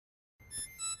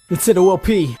It's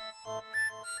OLP.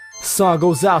 Song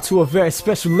goes out to a very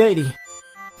special lady,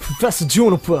 Professor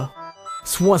Juniper.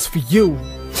 This one's for you.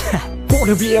 Born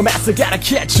to be a master, gotta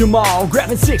catch 'em all.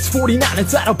 Grabbing 649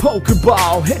 inside a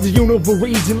Pokeball. Head to Universe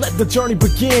region, let the journey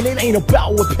begin. It ain't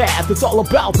about what path, it's all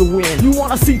about the win. You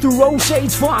wanna see through rose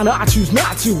shades? Fine, I choose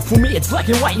not to. For me it's black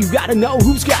and white, you gotta know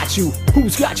who's got you.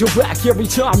 Who's got your back every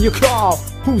time you call.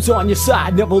 Who's on your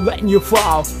side, never letting you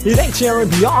fall. It ain't Sharon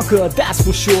Bianca, that's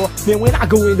for sure. Then when I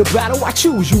go into battle, I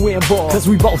choose you in ball. Cause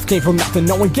we both came from nothing,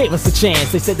 no one gave us a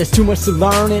chance. They said there's too much to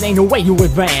learn, it ain't no way you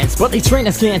advance. But they train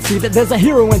us can't see that there's a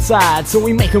hero inside. So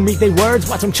we make them eat their words,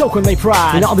 watch them choke on their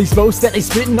pride. And all these boasts that they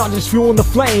spittin' are just fueling the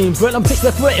flames. Let them take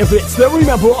their flavors, they'll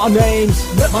remember our names.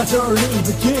 Let my journey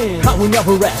begin, I will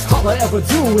never rest. All I ever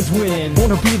do is win,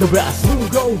 wanna be the best. Blue,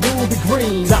 gold, blue, the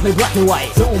green, got me black and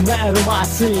white. Don't matter my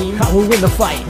team, I will win the fight.